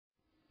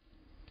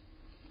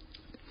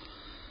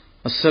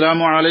السلام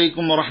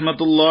عليكم ورحمة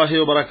الله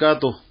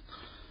وبركاته.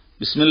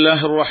 بسم الله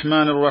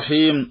الرحمن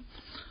الرحيم.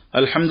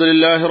 الحمد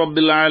لله رب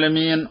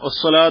العالمين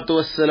والصلاة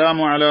والسلام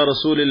على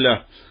رسول الله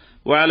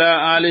وعلى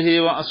آله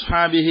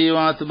وأصحابه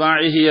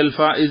وأتباعه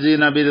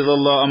الفائزين برضا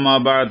الله أما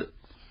بعد.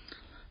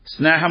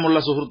 സ്നേഹമുള്ള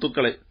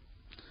സുഹൃത്തുക്കളെ,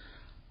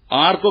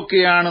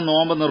 ആർക്കൊക്കെയാണ്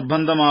നോമ്പ്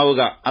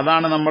നിർബന്ധമാവുക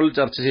അതാണ് നമ്മൾ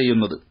ചർച്ച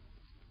ചെയ്യുന്നത്.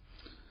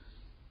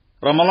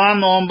 റമളാൻ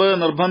നോമ്പ്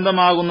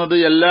നിർബന്ധമാകുന്നത്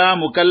എല്ലാ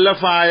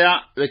മുകല്ലഫായ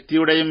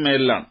വ്യക്തിയുടെയും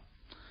മേലിലാണ്.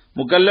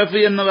 മുകല്ലഫ്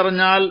എന്ന്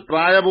പറഞ്ഞാൽ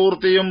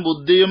പ്രായപൂർത്തിയും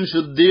ബുദ്ധിയും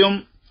ശുദ്ധിയും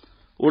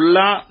ഉള്ള,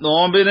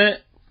 നോമ്പിന്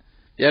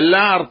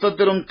എല്ലാ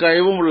അർത്ഥത്തിലും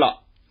കഴിവുമുള്ള,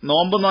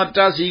 നോമ്പ്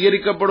നോറ്റാൽ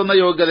സ്വീകരിക്കപ്പെടുന്ന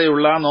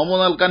യോഗ്യതയുള്ള, നോമ്പ്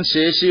നോൽക്കാൻ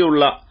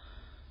ശേഷിയുള്ള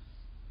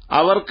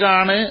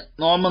അവർക്കാണ്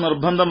നോമ്പ്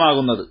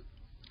നിർബന്ധമാകുന്നത്.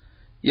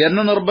 എന്ന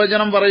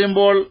നിർവചനം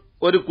പറയുമ്പോൾ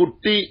ഒരു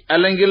കുട്ടി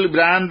അല്ലെങ്കിൽ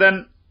ഭ്രാന്തൻ,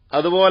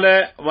 അതുപോലെ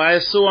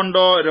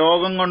വയസ്സുകൊണ്ടോ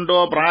രോഗം കൊണ്ടോ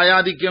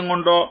പ്രായാധിക്യം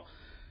കൊണ്ടോ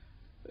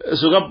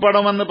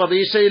സുഖപ്പെടുമെന്ന്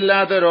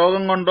പ്രതീക്ഷയില്ലാത്ത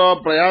രോഗം കൊണ്ടോ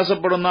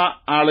പ്രയാസപ്പെടുന്ന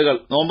ആളുകൾ,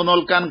 നോമ്പ്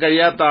നോൽക്കാൻ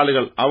കഴിയാത്ത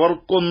ആളുകൾ,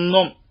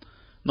 അവർക്കൊന്നും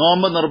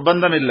നോമ്പ്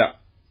നിർബന്ധമില്ല.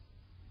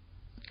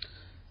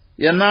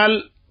 എന്നാൽ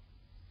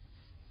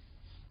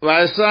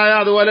വയസ്സായ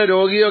അതുപോലെ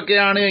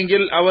രോഗിയൊക്കെയാണ്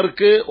എങ്കിൽ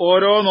അവർക്ക്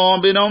ഓരോ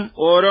നോമ്പിനും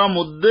ഓരോ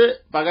മുദ്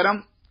പകരം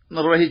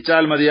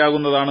നിർവഹിച്ചാൽ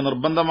മതിയാകുന്നതാണ്.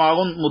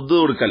 നിർബന്ധമാകും മുദ്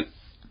കൊടുക്കൽ.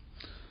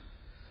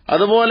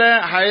 അതുപോലെ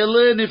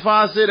ഹൈള്,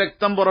 നിഫാസ്,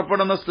 രക്തം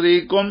പുറപ്പെടുന്ന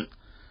സ്ത്രീക്കും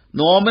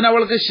നോമ്പിന്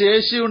അവൾക്ക്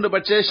ശേഷിയുണ്ട്,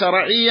 പക്ഷേ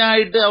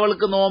ശർഈയായിട്ട്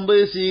അവൾക്ക് നോമ്പ്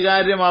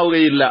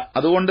സ്വീകാര്യമാവുകയില്ല.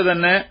 അതുകൊണ്ട്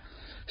തന്നെ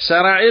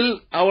ശർഈൽ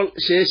അവൾ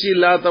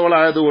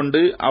ശേഷിയില്ലാത്തവളായതുകൊണ്ട്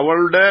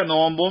അവളുടെ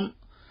നോമ്പും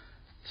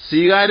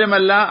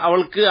സ്വീകാര്യമല്ല,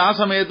 അവൾക്ക് ആ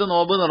സമയത്ത്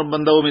നോമ്പ്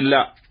നിർബന്ധവുമില്ല.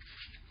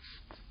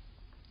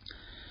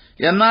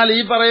 എന്നാൽ ഈ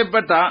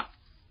പറയപ്പെട്ട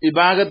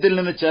വിഭാഗത്തിൽ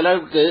നിന്ന്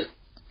ചിലർക്ക്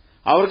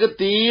അവർക്ക്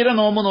തീരെ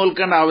നോമ്പ്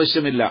നോൽക്കേണ്ട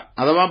ആവശ്യമില്ല.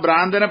 അഥവാ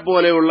ഭ്രാന്തനെ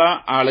പോലെയുള്ള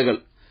ആളുകൾ.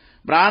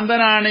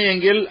 ഭ്രാന്തനാണ്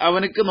എങ്കിൽ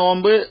അവനക്ക്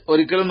നോമ്പ്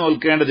ഒരിക്കലും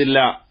നോൽക്കേണ്ടതില്ല.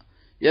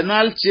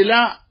 എന്നാൽ ചില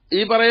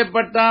ഈ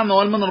പറയപ്പെട്ട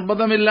നോമ്പ്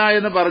നിർബന്ധമില്ല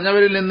എന്ന്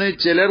പറഞ്ഞവരിൽ നിന്ന്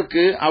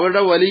ചിലർക്ക്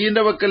അവരുടെ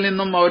വലിയന്റെ പക്കൽ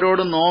നിന്നും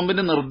അവരോട്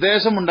നോമ്പിന്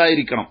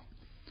നിർദ്ദേശമുണ്ടായിരിക്കണം.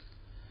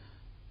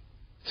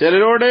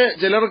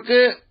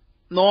 ചിലർക്ക്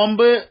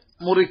നോമ്പ്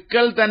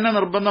മുറിക്കൽ തന്നെ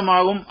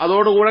നിർബന്ധമാകും,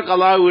 അതോടുകൂടെ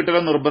ഖളാ വീട്ടൽ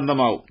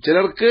നിർബന്ധമാകും.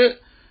 ചിലർക്ക്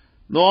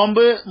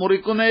നോമ്പ്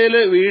മുറിക്കുന്നതിൽ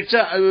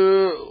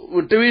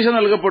വിട്ടുവീഴ്ച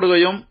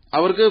നൽകപ്പെടുകയും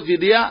അവർക്ക്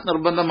ഫിദിയ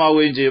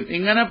നിർബന്ധമാവുകയും ചെയ്യും.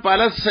 ഇങ്ങനെ പല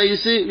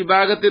സൈസ്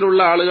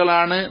വിഭാഗത്തിലുള്ള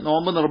ആളുകളാണ്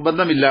നോമ്പ്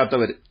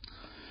നിർബന്ധമില്ലാത്തവർ.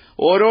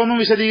 ഓരോന്നും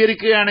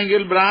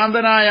വിശദീകരിക്കുകയാണെങ്കിൽ,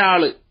 ഭ്രാന്തനായ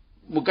ആള്,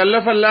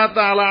 മുകല്ലഫല്ലാത്ത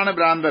ആളാണ്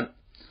ഭ്രാന്തൻ.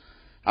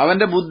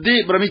 അവന്റെ ബുദ്ധി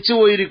ഭ്രമിച്ചു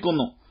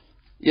പോയിരിക്കുന്നു.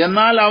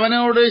 എന്നാൽ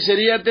അവനോട്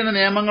ശരീഅത്തിന്റെ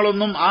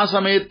നിയമങ്ങളൊന്നും ആ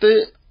സമയത്ത്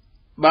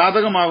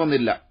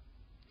ബാധകമാകുന്നില്ല.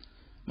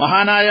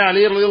 മഹാനായ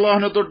അലി റളിയല്ലാഹു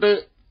അൻഹു തൊട്ട്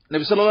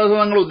നബി സല്ലല്ലാഹു അലൈഹി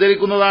വസല്ലം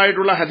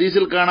ഉദ്ധരിക്കുന്നതായിട്ടുള്ള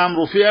ഹദീസിൽ കാണാം,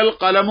 റുഫിയൽ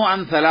ഖലമു അൻ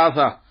സലാസ,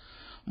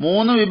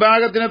 3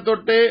 വിഭാഗത്തിനെ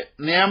തൊട്ട്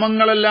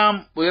നിയമങ്ങളെല്ലാം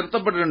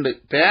ഉയർത്തപ്പെട്ടിട്ടുണ്ട്.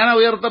 പേന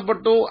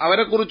ഉയർത്തപ്പെട്ടു,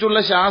 അവരെക്കുറിച്ചുള്ള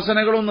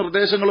ശാസനകളും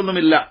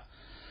നിർദ്ദേശങ്ങളൊന്നുമില്ല.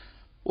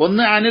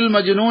 ഒന്ന്, അനിൽ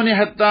മജ്നൂനി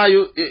ഹത്താ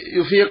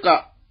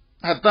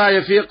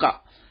യഫീഖ,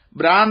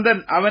 ഭ്രാന്തൻ,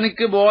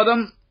 അവനിക്ക് ബോധം,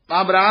 ആ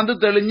ഭ്രാന്ത്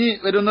തെളിഞ്ഞു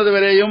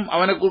വരുന്നതുവരെയും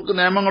അവനെക്കുറിച്ച്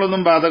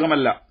നിയമങ്ങളൊന്നും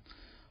ബാധകമല്ല.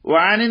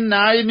 വാനിൻ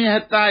നായിമി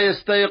ഹത്താ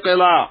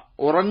യസ്തയഖിള,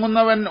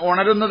 ഉറങ്ങുന്നവൻ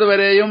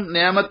ഉണരുന്നതുവരെയും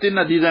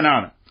നിയമത്തിന്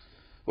അതീതനാണ്.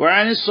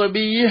 വാനി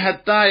സ്വബിയി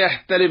ഹത്താ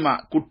യഹ്തലിമ,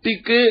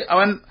 കുട്ടിക്ക്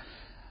അവൻ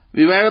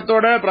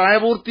വിവേകത്തോടെ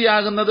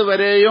പ്രായപൂർത്തിയാകുന്നത്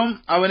വരെയും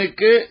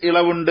അവനിക്ക്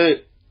ഇളവുണ്ട്,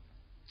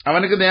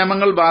 അവനക്ക്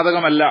നിയമങ്ങൾ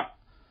ബാധകമല്ല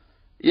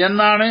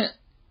എന്നാണ്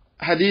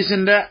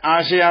ഹദീസിന്റെ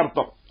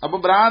ആശയാർത്ഥം. അപ്പൊ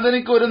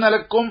ഭ്രാന്തനിക്ക് ഒരു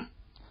നിലക്കും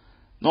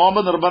നോമ്പ്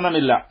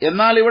നിർബന്ധമില്ല.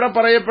 എന്നാൽ ഇവിടെ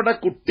പറയപ്പെട്ട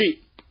കുട്ടി,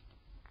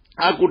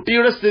 ആ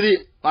കുട്ടിയുടെ സ്ഥിതി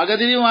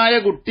പകതിരിവായ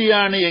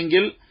കുട്ടിയാണ്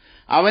എങ്കിൽ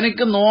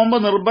അവനിക്ക് നോമ്പ്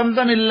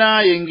നിർബന്ധമില്ല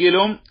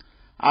എങ്കിലും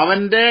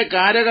അവന്റെ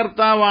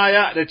കാര്യകർത്താവായ,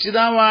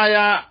 രക്ഷിതാവായ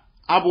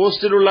ആ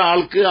പോസ്റ്റിലുള്ള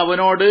ആൾക്ക്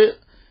അവനോട്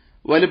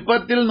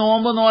വലുപ്പത്തിൽ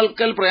നോമ്പ്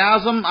നോൽക്കൽ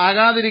പ്രയാസം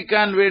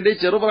ആകാതിരിക്കാൻ വേണ്ടി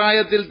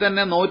ചെറുപ്രായത്തിൽ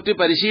തന്നെ നോറ്റ്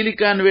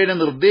പരിശീലിക്കാൻ വേണ്ടി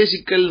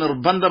നിർദ്ദേശിക്കൽ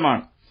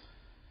നിർബന്ധമാണ്.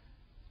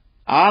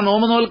 ആ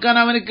നോമ്പ് നോൽക്കാൻ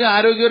അവനിക്ക്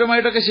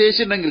ആരോഗ്യപരമായിട്ടൊക്കെ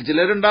ശേഷിയുണ്ടെങ്കിൽ,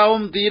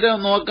 ചിലരുണ്ടാവും തീരെ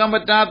നോക്കാൻ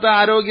പറ്റാത്ത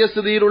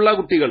ആരോഗ്യസ്ഥിതിയിലുള്ള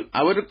കുട്ടികൾ,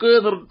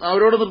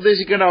 അവരോട്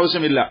നിർദ്ദേശിക്കേണ്ട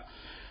ആവശ്യമില്ല.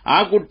 ആ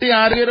കുട്ടി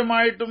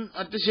ആരോഗ്യപരമായിട്ടും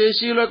മറ്റ്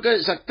ശേഷിയിലൊക്കെ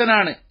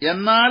ശക്തനാണ്,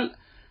 എന്നാൽ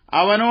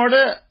അവനോട്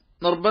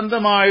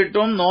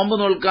നിർബന്ധമായിട്ടും നോമ്പ്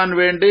നോൽക്കാൻ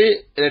വേണ്ടി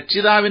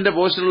രക്ഷിതാവിന്റെ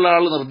പോസ്റ്റിലുള്ള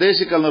ആൾ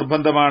നിർദ്ദേശിക്കൽ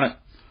നിർബന്ധമാണ്.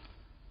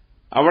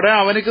 അവിടെ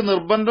അവനിക്ക്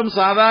നിർബന്ധം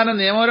സാധാരണ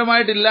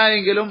നിയമപരമായിട്ടില്ല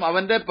എങ്കിലും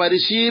അവന്റെ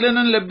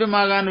പരിശീലനം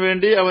ലഭ്യമാകാൻ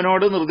വേണ്ടി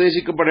അവനോട്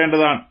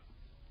നിർദ്ദേശിക്കപ്പെടേണ്ടതാണ്.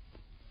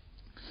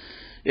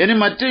 ഇനി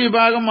മറ്റു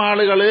വിഭാഗം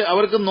ആളുകൾ,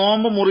 അവർക്ക്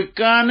നോമ്പ്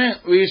മുറിക്കാൻ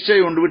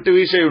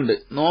വിട്ടുവീഴ്ചയുണ്ട്,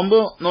 നോമ്പ്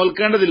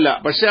നോൽക്കേണ്ടതില്ല,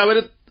 പക്ഷെ അവർ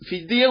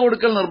ഫിദിയ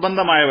കൊടുക്കൽ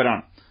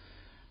നിർബന്ധമായവരാണ്.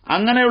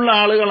 അങ്ങനെയുള്ള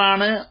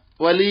ആളുകളാണ്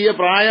വലിയ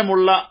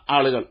പ്രായമുള്ള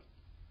ആളുകൾ,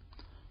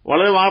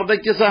 വളരെ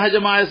വാർദ്ധക്യ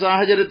സഹജമായ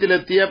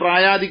സാഹചര്യത്തിലെത്തിയ,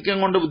 പ്രായാധിക്യം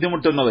കൊണ്ട്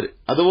ബുദ്ധിമുട്ടുന്നവർ,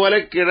 അതുപോലെ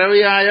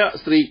കിഴവിയായ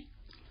സ്ത്രീ,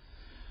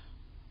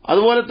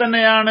 അതുപോലെ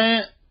തന്നെയാണ്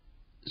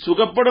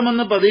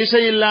സുഖപ്പെടുമെന്ന്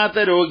പ്രതീക്ഷയില്ലാത്ത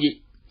രോഗി.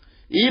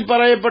 ഈ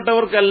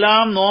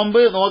പറയപ്പെട്ടവർക്കെല്ലാം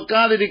നോമ്പ്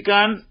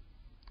നോക്കാതിരിക്കാൻ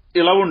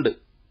ഇളവുണ്ട്.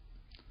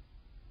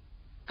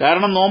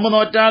 കാരണം നോമ്പ്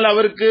നോറ്റാൽ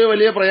അവർക്ക്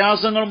വലിയ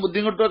പ്രയാസങ്ങളും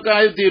ബുദ്ധിമുട്ടുമൊക്കെ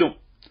ആയിത്തീരും.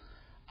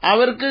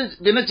 അവർക്ക്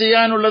പിന്നെ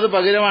ചെയ്യാനുള്ളത്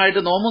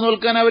പകരമായിട്ട് നോമ്പ്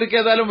നോൽക്കാൻ അവർക്ക്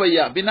ഏതായാലും വയ്യ.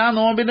 പിന്നെ ആ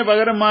നോമ്പിന്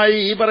പകരമായി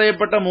ഈ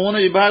പറയപ്പെട്ട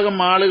 3 വിഭാഗം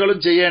ആളുകളും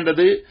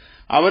ചെയ്യേണ്ടത്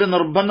അവർ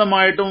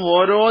നിർബന്ധമായിട്ടും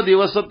ഓരോ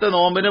ദിവസത്തെ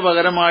നോമ്പിന്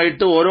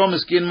പകരമായിട്ട് ഓരോ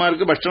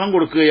മിസ്കീന്മാർക്ക് ഭക്ഷണം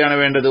കൊടുക്കുകയാണ്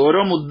വേണ്ടത്.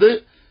 ഓരോ മുദ്ദ്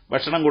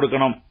ഭക്ഷണം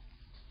കൊടുക്കണം.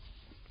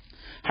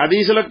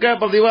 ഹദീസിലൊക്കെ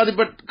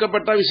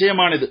പ്രതിപാദിക്കപ്പെട്ട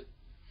വിഷയമാണിത്.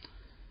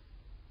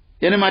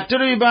 ഇനി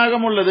മറ്റൊരു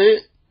വിഭാഗമുള്ളത്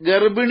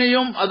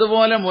ഗർഭിണിയും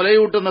അതുപോലെ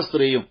മുലയൂട്ടുന്ന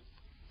സ്ത്രീയും.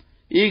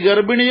 ഈ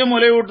ഗർഭിണിയും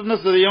മുലയൂട്ടുന്ന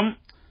സ്ത്രീയും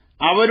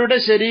അവരുടെ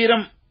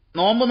ശരീരം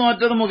നോമ്പ്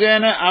നോറ്റത്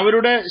മുഖേന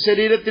അവരുടെ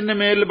ശരീരത്തിന്റെ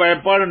മേൽ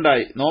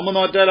ഭയപ്പാടുണ്ടായി. നോമ്പ്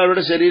നോറ്റാൽ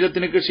അവരുടെ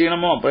ശരീരത്തിന്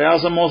ക്ഷീണമോ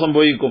പ്രയാസമോ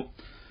സംഭവിക്കും.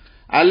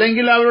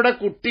 അല്ലെങ്കിൽ അവരുടെ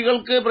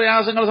കുട്ടികൾക്ക്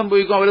പ്രയാസങ്ങൾ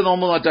സംഭവിക്കും. അവർ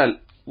നോമ്പ് നോറ്റാൽ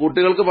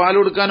കുട്ടികൾക്ക് പാൽ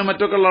കൊടുക്കാനും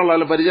മറ്റൊക്കെ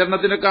ഉള്ളതല്ലോ,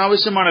 പരിചരണത്തിനൊക്കെ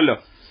ആവശ്യമാണല്ലോ.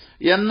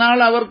 എന്നാൽ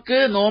അവർക്ക്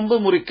നോമ്പ്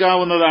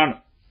മുറിക്കാവുന്നതാണ്.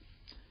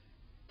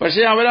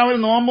 പക്ഷെ അവർ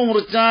നോമ്പ്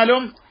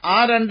മുറിച്ചാലും ആ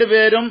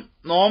രണ്ടുപേരും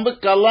നോമ്പ്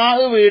ഖളാ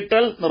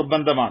വീട്ടൽ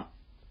നിർബന്ധമാണ്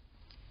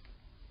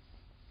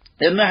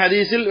എന്ന്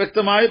ഹദീസിൽ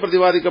വ്യക്തമായി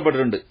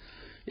പ്രതിപാദിക്കപ്പെട്ടിട്ടുണ്ട്.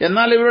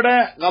 എന്നാൽ ഇവരുടെ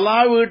ഖളാ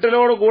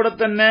വീട്ടലോട് കൂടെ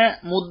തന്നെ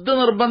മുദ്ദ്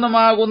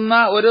നിർബന്ധമാകുന്ന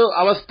ഒരു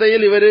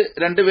അവസ്ഥയിൽ ഇവർ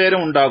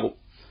രണ്ടുപേരും ഉണ്ടാകും.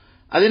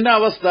 അതിന്റെ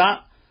അവസ്ഥ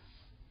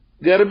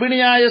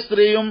ഗർഭിണിയായ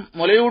സ്ത്രീയും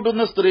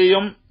മുലയൂട്ടുന്ന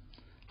സ്ത്രീയും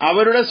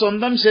അവരുടെ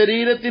സ്വന്തം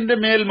ശരീരത്തിന്റെ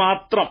മേൽ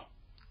മാത്രം,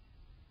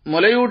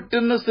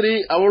 മുലയൂട്ടുന്ന സ്ത്രീ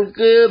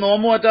അവൾക്ക്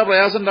നോമ്പ് മാറ്റാൻ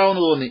പ്രയാസം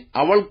ഉണ്ടാവുമെന്ന് തോന്നി,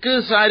 അവൾക്ക്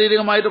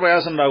ശാരീരികമായിട്ട്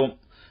പ്രയാസം ഉണ്ടാകും.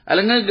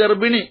 അല്ലെങ്കിൽ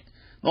ഗർഭിണി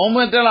നോമ്പ്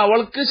മാറ്റാൽ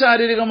അവൾക്ക്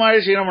ശാരീരികമായ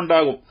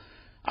ക്ഷീണമുണ്ടാകും.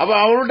 അപ്പൊ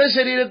അവളുടെ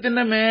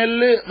ശരീരത്തിന്റെ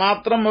മേലിൽ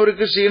മാത്രം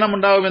അവർക്ക്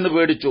ക്ഷീണമുണ്ടാകുമെന്ന്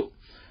പേടിച്ചു.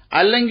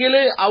 അല്ലെങ്കിൽ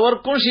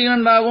അവർക്കും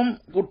ക്ഷീണമുണ്ടാകും,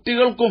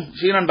 കുട്ടികൾക്കും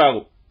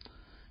ക്ഷീണമുണ്ടാകും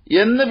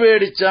എന്ന്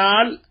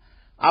പേടിച്ചാൽ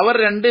അവർ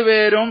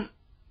രണ്ടുപേരും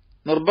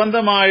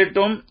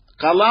നിർബന്ധമായിട്ടും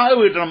ഖളാ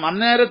വീട്ടണം.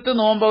 അന്നേരത്ത്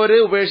നോമ്പ് അവര്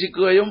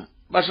ഉപേക്ഷിക്കുകയും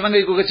ഭക്ഷണം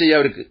കഴിക്കുകയൊക്കെ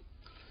ചെയ്യാം.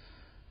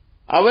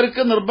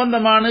 അവർക്ക്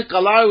നിർബന്ധമാണ്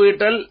ഖളാ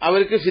വീട്ടൽ.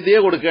 അവർക്ക് ഫിദിയ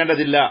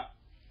കൊടുക്കേണ്ടതില്ല.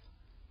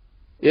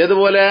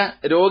 ഏതുപോലെ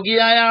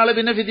രോഗിയായ ആള്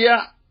പിന്നെ ഫിദിയ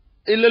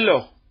ഇല്ലല്ലോ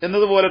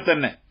എന്നതുപോലെ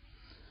തന്നെ.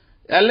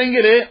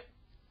 അല്ലെങ്കിൽ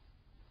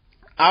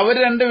അവർ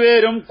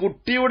രണ്ടുപേരും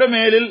കുട്ടിയുടെ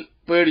മേലിൽ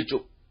പേടിച്ചു.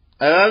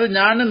 അതായത്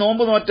ഞാൻ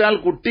നോമ്പ് നോറ്റാൽ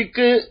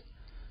കുട്ടിക്ക്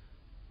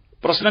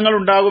പ്രശ്നങ്ങൾ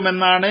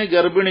ഉണ്ടാകുമെന്നാണ്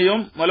ഗർഭിണിയും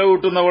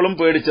മുലകൂട്ടുന്നവളും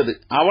പേടിച്ചത്.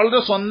 അവളുടെ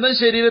സ്വന്തം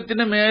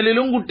ശരീരത്തിന്റെ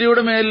മേലിലും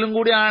കുട്ടിയുടെ മേലിലും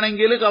കൂടി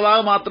ആണെങ്കിൽ ഖളാ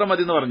മാത്രം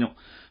മതി എന്ന് പറഞ്ഞു.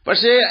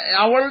 പക്ഷേ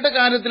അവളുടെ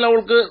കാര്യത്തിൽ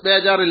അവൾക്ക്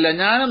ബേജാറില്ല.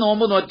 ഞാൻ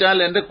നോമ്പ് നോറ്റാൽ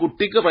എന്റെ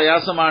കുട്ടിക്ക്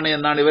പ്രയാസമാണ്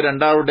എന്നാണ് ഇവർ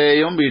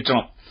രണ്ടാളുടെയും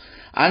വീക്ഷണം.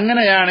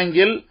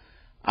 അങ്ങനെയാണെങ്കിൽ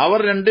അവർ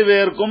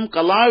രണ്ടുപേർക്കും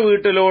ഖളാ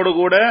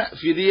വീട്ടലോടുകൂടെ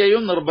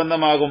ഫിദിയയും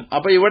നിർബന്ധമാകും.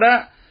 അപ്പൊ ഇവിടെ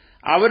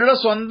അവരുടെ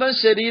സ്വന്തം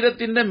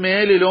ശരീരത്തിന്റെ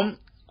മേലിലും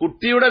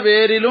കുട്ടിയുടെ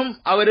പേരിലും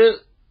അവര്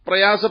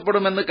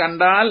പ്രയാസപ്പെടുമെന്ന്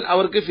കണ്ടാൽ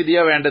അവർക്ക് ഫിദിയ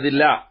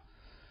വേണ്ടതില്ല.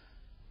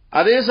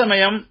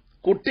 അതേസമയം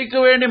കുട്ടിക്ക്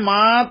വേണ്ടി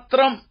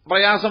മാത്രം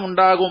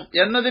പ്രയാസമുണ്ടാകും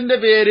എന്നതിന്റെ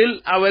പേരിൽ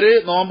അവര്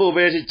നോമ്പ്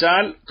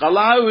ഉപേക്ഷിച്ചാൽ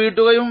ഖളാ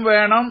വീട്ടുകയും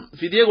വേണം,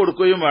 ഫിദിയ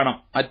കൊടുക്കുകയും വേണം.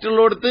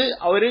 മറ്റുള്ളിടത്ത്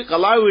അവര്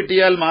ഖളാ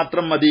വീട്ടിയാൽ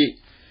മാത്രം മതി.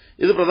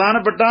 ഇത്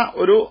പ്രധാനപ്പെട്ട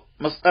ഒരു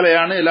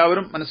മസ്അലയാണ്,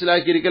 എല്ലാവരും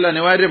മനസ്സിലാക്കിയിരിക്കൽ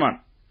അനിവാര്യമാണ്.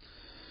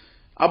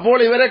 അപ്പോൾ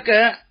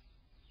ഇവരൊക്കെ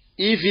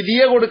ഈ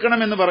ഫിദിയ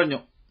കൊടുക്കണമെന്ന് പറഞ്ഞു.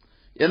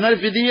 എന്നാൽ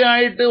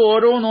ഫിദിയായിട്ട്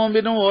ഓരോ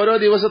നോമ്പിനും ഓരോ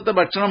ദിവസത്തെ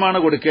ഭക്ഷണമാണ്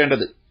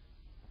കൊടുക്കേണ്ടത്.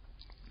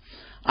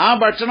 ആ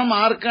ഭക്ഷണം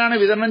ആർക്കാണ്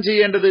വിതരണം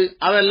ചെയ്യേണ്ടത്?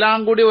 അതെല്ലാം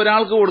കൂടി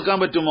ഒരാൾക്ക് കൊടുക്കാൻ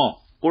പറ്റുമോ?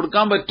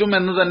 കൊടുക്കാൻ പറ്റും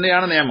എന്ന്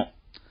തന്നെയാണ് നിയമം.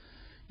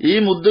 ഈ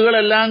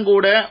മുദ്ദുകളെല്ലാം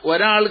കൂടെ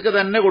ഒരാൾക്ക്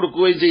തന്നെ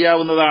കൊടുക്കുകയും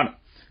ചെയ്യാവുന്നതാണ്.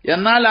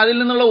 എന്നാൽ അതിൽ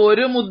നിന്നുള്ള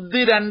ഒരു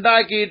മുദ്ദ്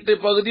രണ്ടാക്കിയിട്ട്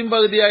പകുതിയും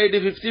പകുതിയായിട്ട്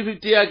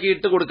 50-50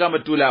 ആക്കിയിട്ട് കൊടുക്കാൻ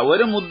പറ്റൂല.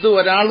 ഒരു മുദ്ദ്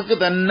ഒരാൾക്ക്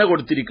തന്നെ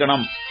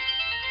കൊടുത്തിരിക്കണം.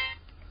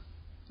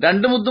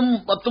 2 മുദ്ദും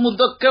 10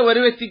 മുദ്ദൊക്കെ ഒരു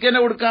വ്യക്തിക്ക്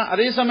തന്നെ കൊടുക്കുക.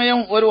 അതേസമയം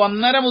ഒരു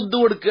 1.5 മുദ്ദ്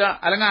കൊടുക്കുക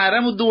അല്ലെങ്കിൽ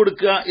 1/2 മുദ്ദ്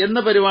കൊടുക്കുക എന്ന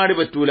പരിപാടി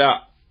പറ്റൂല.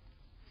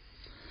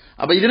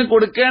 അപ്പൊ ഇതിന്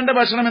കൊടുക്കേണ്ട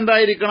ഭക്ഷണം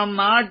എന്തായിരിക്കണം?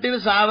 നാട്ടിൽ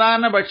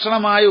സാധാരണ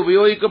ഭക്ഷണമായി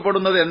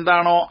ഉപയോഗിക്കപ്പെടുന്നത്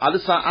എന്താണോ അത്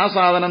ആ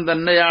സാധനം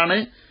തന്നെയാണ്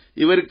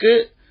ഇവർക്ക്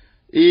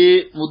ഈ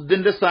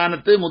മുദ്ദിന്റെ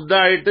സ്ഥാനത്ത്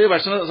മുദ്ദായിട്ട്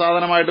ഭക്ഷണ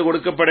സാധനമായിട്ട്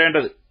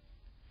കൊടുക്കപ്പെടേണ്ടത്.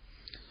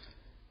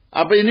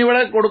 അപ്പൊ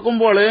ഇനിയിവിടെ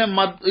കൊടുക്കുമ്പോൾ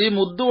ഈ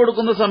മുദ്ദ്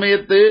കൊടുക്കുന്ന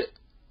സമയത്ത്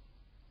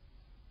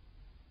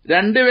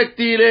 2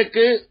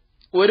 വ്യക്തിയിലേക്ക്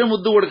ഒരു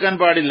മുദ്ദ് കൊടുക്കാൻ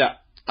പാടില്ല.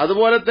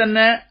 അതുപോലെ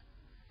തന്നെ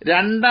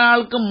 2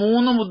 ആൾക്ക്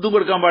 3 മുദ്ദ്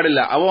കൊടുക്കാൻ പാടില്ല.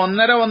 അവ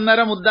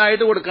 1.5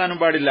 മുദ്ദായിട്ട് കൊടുക്കാനും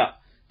പാടില്ല.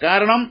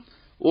 കാരണം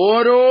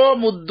ഓരോ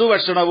മുദ്ദു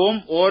ഭക്ഷണവും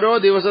ഓരോ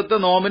ദിവസത്തെ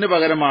നോമ്പിന്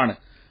പകരമാണ്.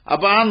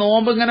 അപ്പൊ ആ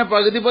നോമ്പ് ഇങ്ങനെ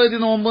പകുതി പകുതി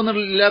നോമ്പ്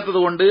ഇല്ലാത്തത്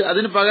കൊണ്ട്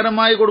അതിന്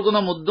പകരമായി കൊടുക്കുന്ന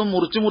മുദ്ദും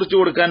മുറിച്ചു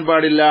കൊടുക്കാൻ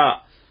പാടില്ല.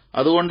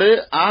 അതുകൊണ്ട്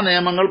ആ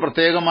നിയമങ്ങൾ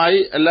പ്രത്യേകമായി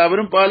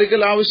എല്ലാവരും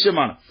പാലിക്കൽ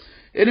ആവശ്യമാണ്.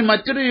 ഇനി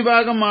മറ്റൊരു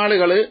വിഭാഗം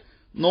ആളുകൾ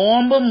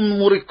നോമ്പ്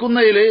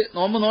മുറിക്കുന്നതില്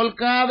നോമ്പ്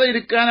നോൽക്കാതെ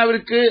ഇരിക്കാൻ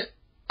അവർക്ക്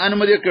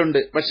അനുമതിയൊക്കെ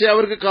ഉണ്ട്. പക്ഷെ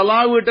അവർക്ക് ഖളാ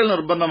വീട്ടൽ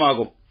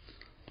നിർബന്ധമാകും.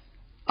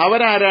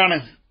 അവരാരാണ്?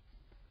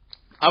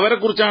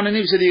 അവരെക്കുറിച്ചാണ്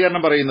ഇനി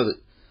വിശദീകരണം പറയുന്നത്.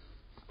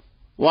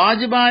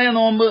 വാജിബായ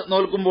നോമ്പ്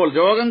നോൽക്കുമ്പോൾ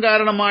രോഗം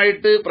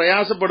കാരണമായിട്ട്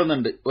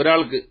പ്രയാസപ്പെടുന്നുണ്ട്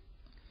ഒരാൾക്ക്.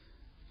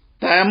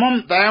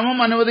 തയമം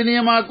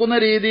അനുവദനീയമാക്കുന്ന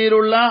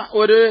രീതിയിലുള്ള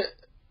ഒരു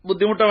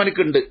ബുദ്ധിമുട്ട്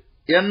അവനിക്കുണ്ട്.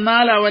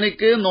 എന്നാൽ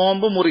അവനിക്ക്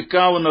നോമ്പ്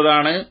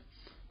മുറിക്കാവുന്നതാണ്.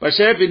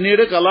 പക്ഷേ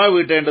പിന്നീട് ഖളാ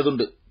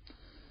വീട്ടേണ്ടതുണ്ട്.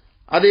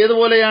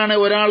 അതേതുപോലെയാണ്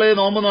ഒരാള്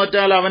നോമ്പ്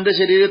നോറ്റാൽ അവന്റെ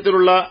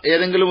ശരീരത്തിലുള്ള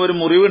ഏതെങ്കിലും ഒരു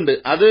മുറിവുണ്ട്,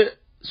 അത്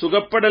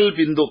സുഖപ്പെടൽ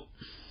പിന്തും.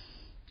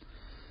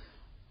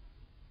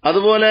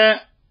 അതുപോലെ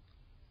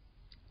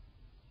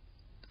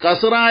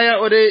കസറായ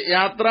ഒരു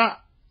യാത്ര,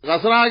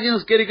 കസറാക്കി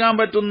നിസ്കരിക്കാൻ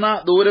പറ്റുന്ന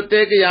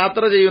ദൂരത്തേക്ക്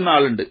യാത്ര ചെയ്യുന്ന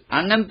ആളുണ്ട്.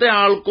 അങ്ങനത്തെ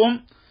ആൾക്കും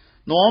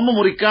നോമ്പ്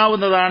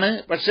മുറിക്കാവുന്നതാണ്.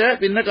 പക്ഷെ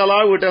പിന്നെ ഖളാ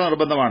വീട്ടൽ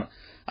നിർബന്ധമാണ്.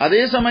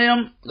 അതേസമയം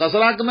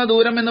കസറാക്കുന്ന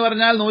ദൂരം എന്ന്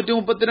പറഞ്ഞാൽ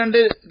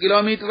 132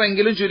 കിലോമീറ്റർ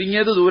എങ്കിലും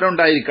ചുരുങ്ങിയത് ദൂരം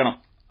ഉണ്ടായിരിക്കണം.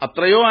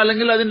 അത്രയോ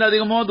അല്ലെങ്കിൽ അതിന്റെ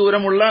അധികമോ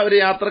ദൂരമുള്ള ഒരു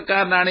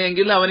യാത്രക്കാരനാണ്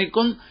എങ്കിൽ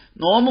അവനിക്കും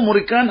നോമ്പ്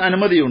മുറിക്കാൻ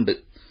അനുമതിയുണ്ട്.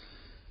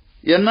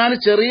 എന്നാൽ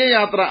ചെറിയ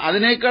യാത്ര,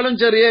 അതിനേക്കാളും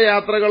ചെറിയ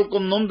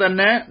യാത്രകൾക്കൊന്നും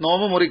തന്നെ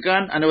നോമ്പ്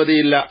മുറിക്കാൻ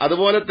അനുമതിയില്ല.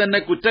 അതുപോലെ തന്നെ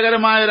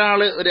കുറ്റകരമായ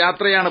ഒരു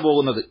യാത്രയാണ്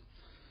പോകുന്നത്,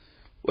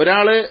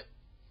 ഒരാള്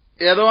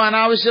ഏതോ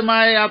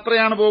അനാവശ്യമായ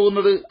യാത്രയാണ്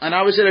പോകുന്നത്,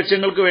 അനാവശ്യ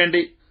ലക്ഷ്യങ്ങൾക്ക്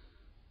വേണ്ടി,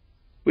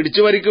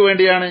 പിടിച്ചുപറിക്ക്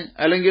വേണ്ടിയാണ്,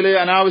 അല്ലെങ്കിൽ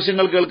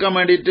അനാവശ്യങ്ങൾ കേൾക്കാൻ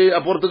വേണ്ടിയിട്ട്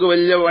അപ്പുറത്തേക്ക്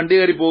വലിയ വണ്ടി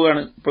കയറി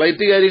പോവുകയാണ്,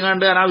 ഫ്ലൈറ്റ്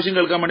കയറിങ്ങാണ്ട് അനാവശ്യം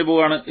കേൾക്കാൻ വേണ്ടി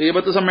പോവുകയാണ്,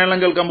 ഈബത്ത്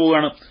സമ്മേളനം കേൾക്കാൻ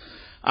പോവുകയാണ്.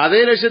 അതേ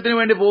ലക്ഷ്യത്തിന്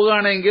വേണ്ടി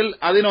പോവുകയാണെങ്കിൽ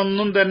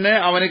അതിനൊന്നും തന്നെ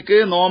അവനക്ക്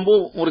നോമ്പ്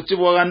മുറിച്ചു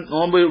പോകാൻ,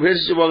 നോമ്പ്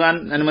ഉപേക്ഷിച്ചു പോകാൻ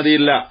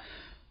അനുമതിയില്ല.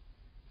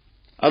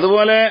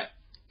 അതുപോലെ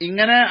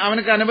ഇങ്ങനെ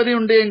അവനക്ക്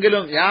അനുമതിയുണ്ട്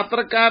എങ്കിലും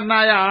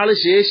യാത്രക്കാരനായ ആള്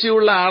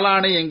ശേഷിയുള്ള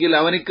ആളാണ് എങ്കിൽ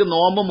അവനക്ക്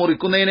നോമ്പ്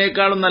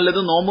മുറിക്കുന്നതിനേക്കാളും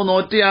നല്ലത് നോമ്പ്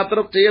നോറ്റ് യാത്ര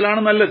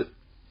ചെയ്യലാണ് നല്ലത്.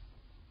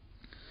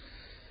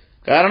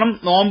 കാരണം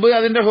നോമ്പ്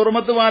അതിന്റെ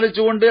ഹുർമത്ത്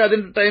പാലിച്ചുകൊണ്ട്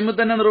അതിന്റെ ടൈമിൽ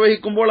തന്നെ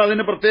നിർവഹിക്കുമ്പോൾ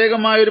അതിന്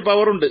പ്രത്യേകമായൊരു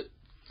പവറുണ്ട്.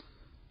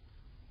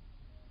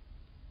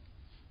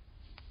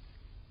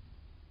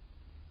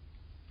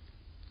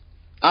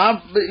 ആ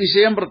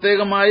വിഷയം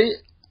പ്രത്യേകമായി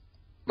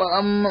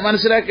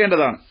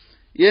മനസ്സിലാക്കേണ്ടതാണ്.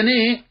 ഇനി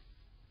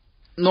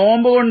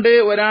നോമ്പ് കൊണ്ട്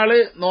ഒരാള്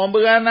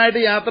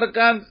നോമ്പുകാരനായിട്ട്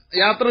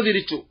യാത്ര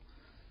തിരിച്ചു,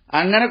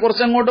 അങ്ങനെ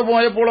കുറച്ചങ്ങോട്ട്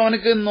പോയപ്പോൾ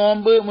അവനക്ക്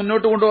നോമ്പ്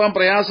മുന്നോട്ട് കൊണ്ടുപോകാൻ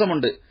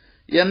പ്രയാസമുണ്ട്.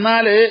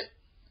 എന്നാല്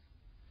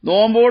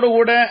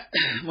നോമ്പോടുകൂടെ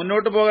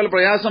മുന്നോട്ട് പോകൽ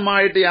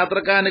പ്രയാസമായിട്ട്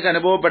യാത്രക്കാരനക്ക്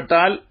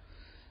അനുഭവപ്പെട്ടാൽ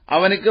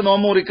അവനക്ക്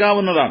നോമ്പ്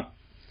മുറിക്കാവുന്നതാണ്.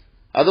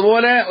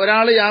 അതുപോലെ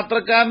ഒരാള്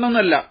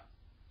യാത്രക്കാരനൊന്നല്ല,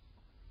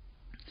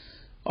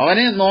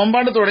 അവന്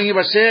നോമ്പാണ്ട് തുടങ്ങി,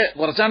 പക്ഷേ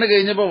കുറച്ചാണ്ട്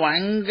കഴിഞ്ഞപ്പോ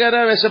ഭയങ്കര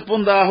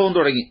വിശപ്പും ദാഹവും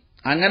തുടങ്ങി.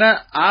 അങ്ങനെ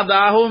ആ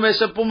ദാഹവും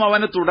വിശപ്പും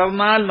അവന്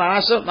തുടർന്നാൽ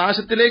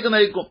നാശത്തിലേക്ക്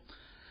നയിക്കും.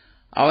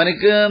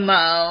 അവനക്ക്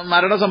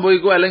മരണം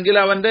സംഭവിക്കും, അല്ലെങ്കിൽ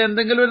അവന്റെ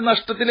എന്തെങ്കിലും ഒരു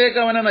നഷ്ടത്തിലേക്ക്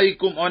അവനെ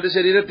നയിക്കും. അവന്റെ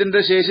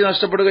ശരീരത്തിന്റെ ശേഷി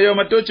നഷ്ടപ്പെടുകയോ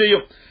മറ്റോ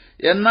ചെയ്യും.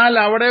 എന്നാൽ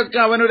അവിടെയൊക്കെ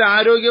അവനൊരു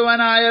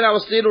ആരോഗ്യവാനായ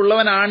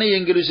ഒരവസ്ഥയിലുള്ളവനാണ്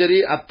എങ്കിലും ശരി,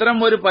 അത്തരം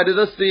ഒരു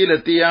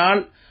പരിതസ്ഥിതിയിലെത്തിയാൽ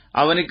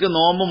അവനക്ക്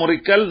നോമ്പ്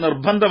മുറിക്കൽ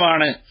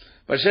നിർബന്ധമാണ്.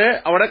 പക്ഷേ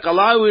അവിടെ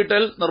ഖളാ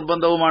വീട്ടൽ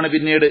നിർബന്ധവുമാണ്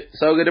പിന്നീട്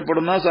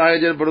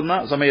സാഹചര്യപ്പെടുന്ന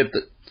സമയത്ത്.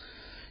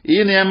 ഈ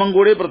നിയമം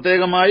കൂടി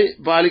പ്രത്യേകമായി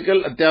പാലിക്കൽ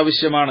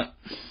അത്യാവശ്യമാണ്.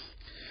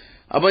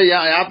 അപ്പൊ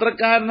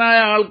യാത്രക്കാരനായ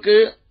ആൾക്ക്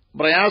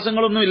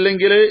പ്രയാസങ്ങളൊന്നും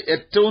ഇല്ലെങ്കിൽ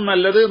ഏറ്റവും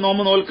നല്ലത്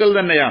നോമ്പ് നോൽക്കൽ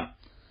തന്നെയാണ്.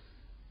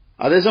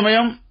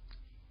 അതേസമയം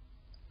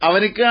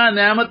അവനിക്ക് ആ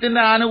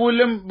നിയമത്തിന്റെ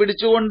ആനുകൂല്യം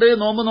പിടിച്ചുകൊണ്ട്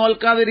നോമ്പ്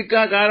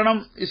നോൽക്കാതിരിക്കുക, കാരണം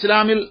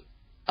ഇസ്ലാമിൽ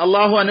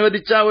അള്ളാഹു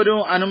അനുവദിച്ച ഒരു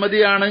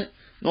അനുമതിയാണ്.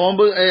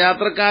 നോമ്പ്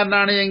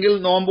യാത്രക്കാരനാണ് എങ്കിൽ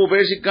നോമ്പ്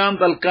ഉപേക്ഷിക്കാം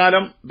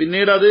തൽക്കാലം,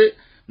 പിന്നീട് അത്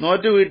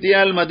നോറ്റ്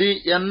വീട്ടിയാൽ മതി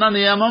എന്ന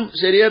നിയമം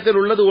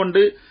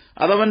ശരീഅത്തിലുള്ളതുകൊണ്ട്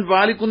അതവൻ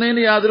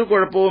പാലിക്കുന്നതിന് യാതൊരു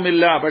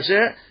കുഴപ്പവുമില്ല. പക്ഷേ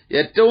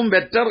ഏറ്റവും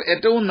ബെറ്റർ,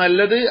 ഏറ്റവും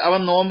നല്ലത്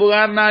അവൻ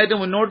നോമ്പുകാരനായിട്ട്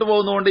മുന്നോട്ട്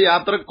പോകുന്നതുകൊണ്ട്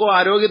യാത്രക്കോ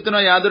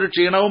ആരോഗ്യത്തിനോ യാതൊരു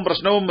ക്ഷീണവും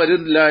പ്രശ്നവും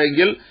വരില്ല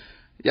എങ്കിൽ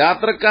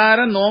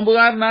യാത്രക്കാരൻ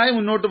നോമ്പുകാരനായി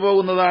മുന്നോട്ട്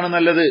പോകുന്നതാണ്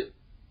നല്ലത്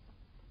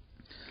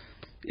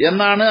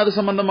എന്നാണ് അത്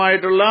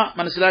സംബന്ധമായിട്ടുള്ള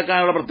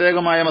മനസ്സിലാക്കാനുള്ള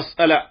പ്രത്യേകമായ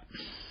മസ്അല.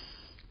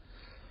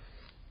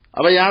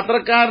 അപ്പൊ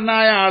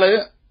യാത്രക്കാരനായ ആള്,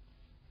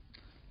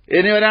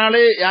 ഇനി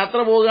ഒരാള് യാത്ര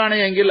പോവുകയാണ്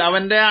എങ്കിൽ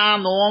അവന്റെ ആ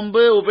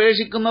നോമ്പ്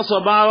ഉപേക്ഷിക്കുന്ന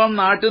സ്വഭാവം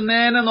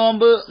നാട്ടുന്നേനെ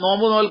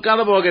നോമ്പ്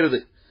നോൽക്കാതെ പോകരുത്.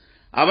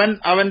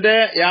 അവന്റെ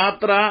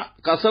യാത്ര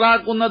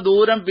കസറാക്കുന്ന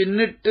ദൂരം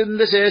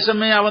പിന്നിട്ടതിന്റെ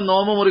ശേഷമേ അവൻ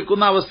നോമ്പ്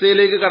മുറിക്കുന്ന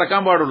അവസ്ഥയിലേക്ക്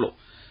കടക്കാൻ പാടുള്ളൂ.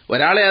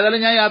 ഒരാൾ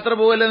ഏതായാലും ഞാൻ യാത്ര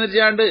പോകല്ലെന്ന്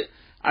വെച്ചാണ്ട്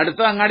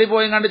അടുത്ത അങ്ങാടി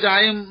പോയിങ്ങാണ്ട്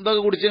ചായയും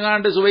ഇതൊക്കെ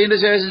കുടിച്ചുകാണ്ട് സുബഹിന്റെ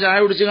ശേഷം ചായ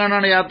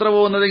കുടിച്ചുകാണ്ടാണ് യാത്ര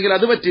പോകുന്നതെങ്കിൽ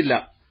അത് പറ്റില്ല.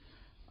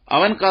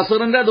 അവൻ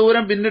കസറിന്റെ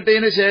ദൂരം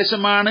പിന്നിട്ടതിന്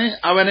ശേഷമാണ്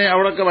അവന്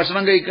അവിടെയൊക്കെ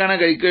ഭക്ഷണം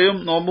കഴിക്കുകയും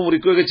നോമ്പ്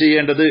മുറിക്കുകയൊക്കെ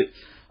ചെയ്യേണ്ടത്.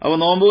 അവ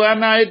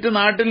നോമ്പുകാരനായിട്ട്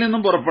നാട്ടിൽ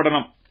നിന്നും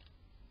പുറപ്പെടണം.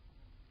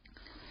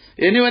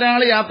 ഇനി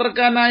ഒരാൾ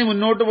യാത്രക്കാരനായി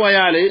മുന്നോട്ട്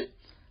പോയാല്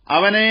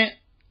അവനെ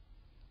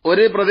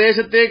ഒരു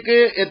പ്രദേശത്തേക്ക്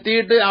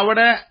എത്തിയിട്ട്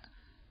അവിടെ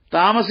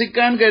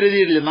താമസിക്കാൻ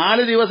കരുതിയിട്ടില്ല,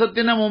 4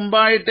 ദിവസത്തിന്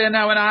മുമ്പായിട്ട് തന്നെ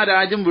അവൻ ആ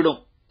രാജ്യം വിടും.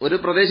 ഒരു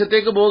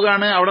പ്രദേശത്തേക്ക്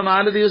പോവുകയാണ്, അവിടെ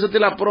 4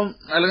 ദിവസത്തിലപ്പുറം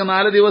അല്ലെങ്കിൽ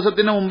 4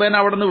 ദിവസത്തിന് മുമ്പ് തന്നെ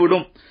അവിടെ നിന്ന്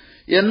വിടും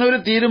എന്നൊരു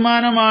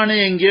തീരുമാനമാണ്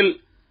എങ്കിൽ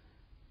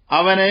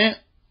അവന്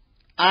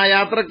ആ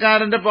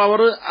യാത്രക്കാരന്റെ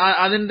പവർ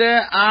അതിന്റെ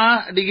ആ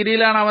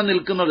ഡിഗ്രിയിലാണ് അവൻ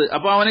നിൽക്കുന്നത്.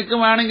 അപ്പൊ അവനക്ക്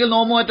വേണമെങ്കിൽ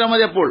നോമ്പ് മാറ്റാൻ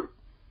മതി. അപ്പോൾ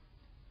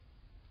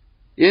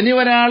ഇനി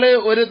ഒരാള്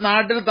ഒരു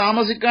നാട്ടിൽ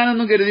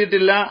താമസിക്കാനൊന്നും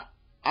കരുതിയിട്ടില്ല,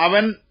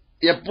 അവൻ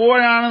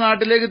എപ്പോഴാണ്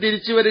നാട്ടിലേക്ക്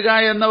തിരിച്ചു വരിക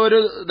എന്ന ഒരു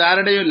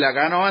ധാരണയുമില്ല.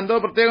 കാരണം അവൻ എന്തോ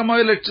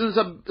പ്രത്യേകമായ ലക്ഷ്യം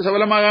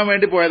സഫലമാകാൻ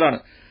വേണ്ടി പോയതാണ്.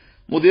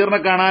 മുദീറിനെ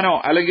കാണാനോ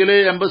അല്ലെങ്കിൽ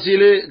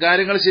എംബസിയിൽ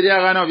കാര്യങ്ങൾ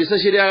ശരിയാകാനോ വിസ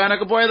ശരിയാകാനോ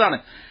ഒക്കെ പോയതാണ്.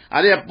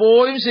 അത്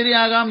എപ്പോഴും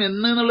ശരിയാകാം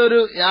എന്നുള്ളൊരു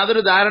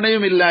യാതൊരു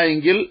ധാരണയുമില്ല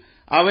എങ്കിൽ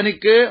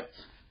അവനിക്ക്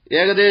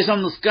ഏകദേശം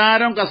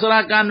നിസ്കാരം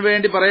കസറാക്കാൻ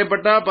വേണ്ടി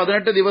പറയപ്പെട്ട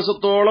 18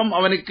 ദിവസത്തോളം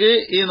അവനിക്ക്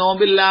ഈ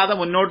നോമ്പില്ലാതെ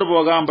മുന്നോട്ട്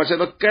പോകാം. പക്ഷെ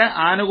ഇതൊക്കെ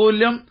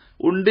ആനുകൂല്യം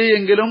ഉണ്ട്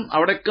എങ്കിലും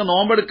അവിടെയൊക്കെ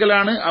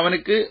നോമ്പെടുക്കലാണ്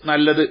അവനക്ക്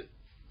നല്ലത്.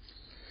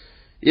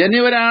 ഇനി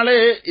ഒരാള്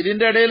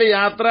ഇതിന്റെ ഇടയിൽ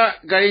യാത്ര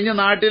കഴിഞ്ഞ്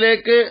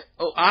നാട്ടിലേക്ക്,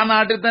 ആ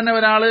നാട്ടിൽ തന്നെ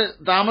ഒരാള്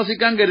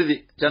താമസിക്കാൻ കരുതി,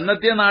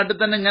 ചെന്നെത്തിയ നാട്ടിൽ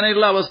തന്നെ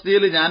ഇങ്ങനെയുള്ള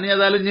അവസ്ഥയിൽ ഞാൻ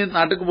ഏതായാലും ഇനി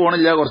നാട്ടിലേക്ക്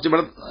പോകണില്ല, കുറച്ച്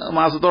ഇവിടെ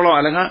മാസത്തോളം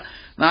അല്ലെങ്കിൽ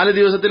 4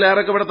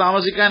 ദിവസത്തിലേറൊക്കെ ഇവിടെ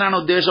താമസിക്കാനാണ്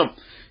ഉദ്ദേശം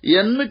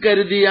എന്ന്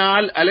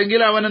കരുതിയാൽ,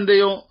 അല്ലെങ്കിൽ അവൻ എന്ത്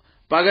ചെയ്യും,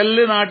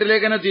 പകലില്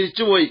നാട്ടിലേക്ക് തന്നെ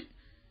തിരിച്ചുപോയി,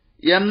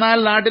 എന്നാൽ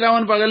നാട്ടിൽ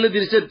അവൻ പകലില്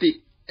തിരിച്ചെത്തി,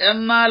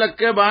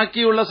 എന്നാലൊക്കെ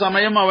ബാക്കിയുള്ള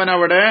സമയം അവൻ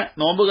അവിടെ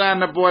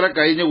നോമ്പുകാരനെ പോലെ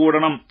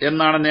കഴിഞ്ഞുകൂടണം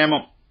എന്നാണ്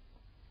നിയമം.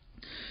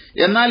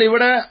 എന്നാൽ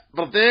ഇവിടെ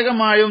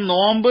പ്രത്യേകമായും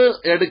നോമ്പ്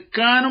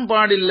എടുക്കാനും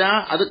പാടില്ല,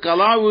 അത്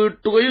ഖളാ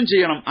വീട്ടുകയും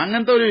ചെയ്യണം.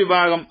 അങ്ങനത്തെ ഒരു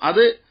വിഭാഗം,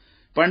 അത്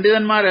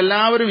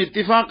പണ്ഡിതന്മാരെല്ലാവരും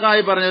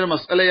ഇത്തിഫാക്കായി പറഞ്ഞൊരു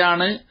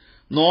മസലയാണ്.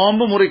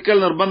 നോമ്പ് മുറിക്കൽ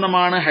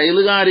നിർബന്ധമാണ്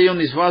ഹൈലുകാരിയും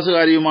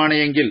നിസ്വാസുകാരിയുമാണ്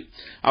എങ്കിൽ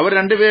അവർ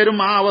രണ്ടുപേരും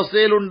ആ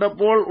അവസ്ഥയിൽ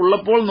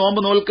ഉള്ളപ്പോൾ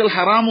നോമ്പ് നോൽക്കൽ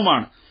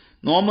ഹറാമുമാണ്.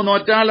 നോമ്പ്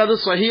നോറ്റാൽ അത്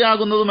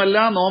സ്വഹിയാകുന്നതുമല്ല,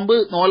 നോമ്പ്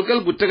നോൽക്കൽ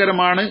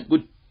കുറ്റകരമാണ്.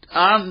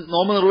 ആ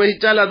നോമ്പ്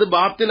നിർവഹിച്ചാൽ അത്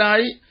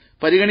ബാത്തിലായി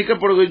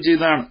പരിഗണിക്കപ്പെടുകയും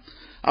ചെയ്യുന്നതാണ്.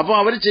 അപ്പോൾ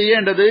അവർ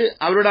ചെയ്യേണ്ടത്,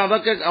 അവരുടെ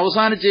അതൊക്കെ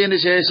അവസാനിച്ചതിന്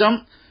ശേഷം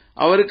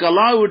അവർ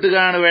ഖളാ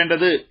വീട്ടുകയാണ്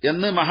വേണ്ടത്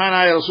എന്ന്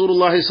മഹാനായ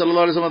റസൂലുള്ളാഹി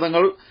സ്വല്ലല്ലാഹു അലൈഹി വസല്ലം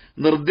തങ്ങൾ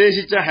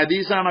നിർദ്ദേശിച്ച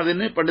ഹദീസാണ്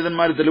അതിന്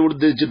പണ്ഡിതന്മാർ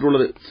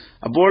തെളിവുദ്ധരിച്ചിട്ടുള്ളത്.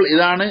 അപ്പോൾ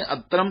ഇതാണ്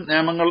അത്തരം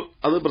നിയമങ്ങൾ,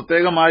 അത്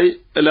പ്രത്യേകമായി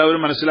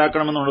എല്ലാവരും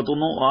മനസ്സിലാക്കണമെന്ന്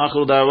ഉണർത്തുന്നു.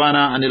 ആഖിറു ദഅവാന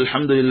അനിൽ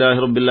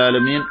ഹംദുലില്ലാഹി റബ്ബിൽ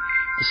ആലമീൻ.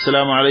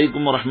 അസ്സലാമു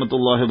അലൈക്കും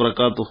വറഹ്മത്തുള്ളാഹി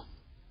വബറകാതുഹു.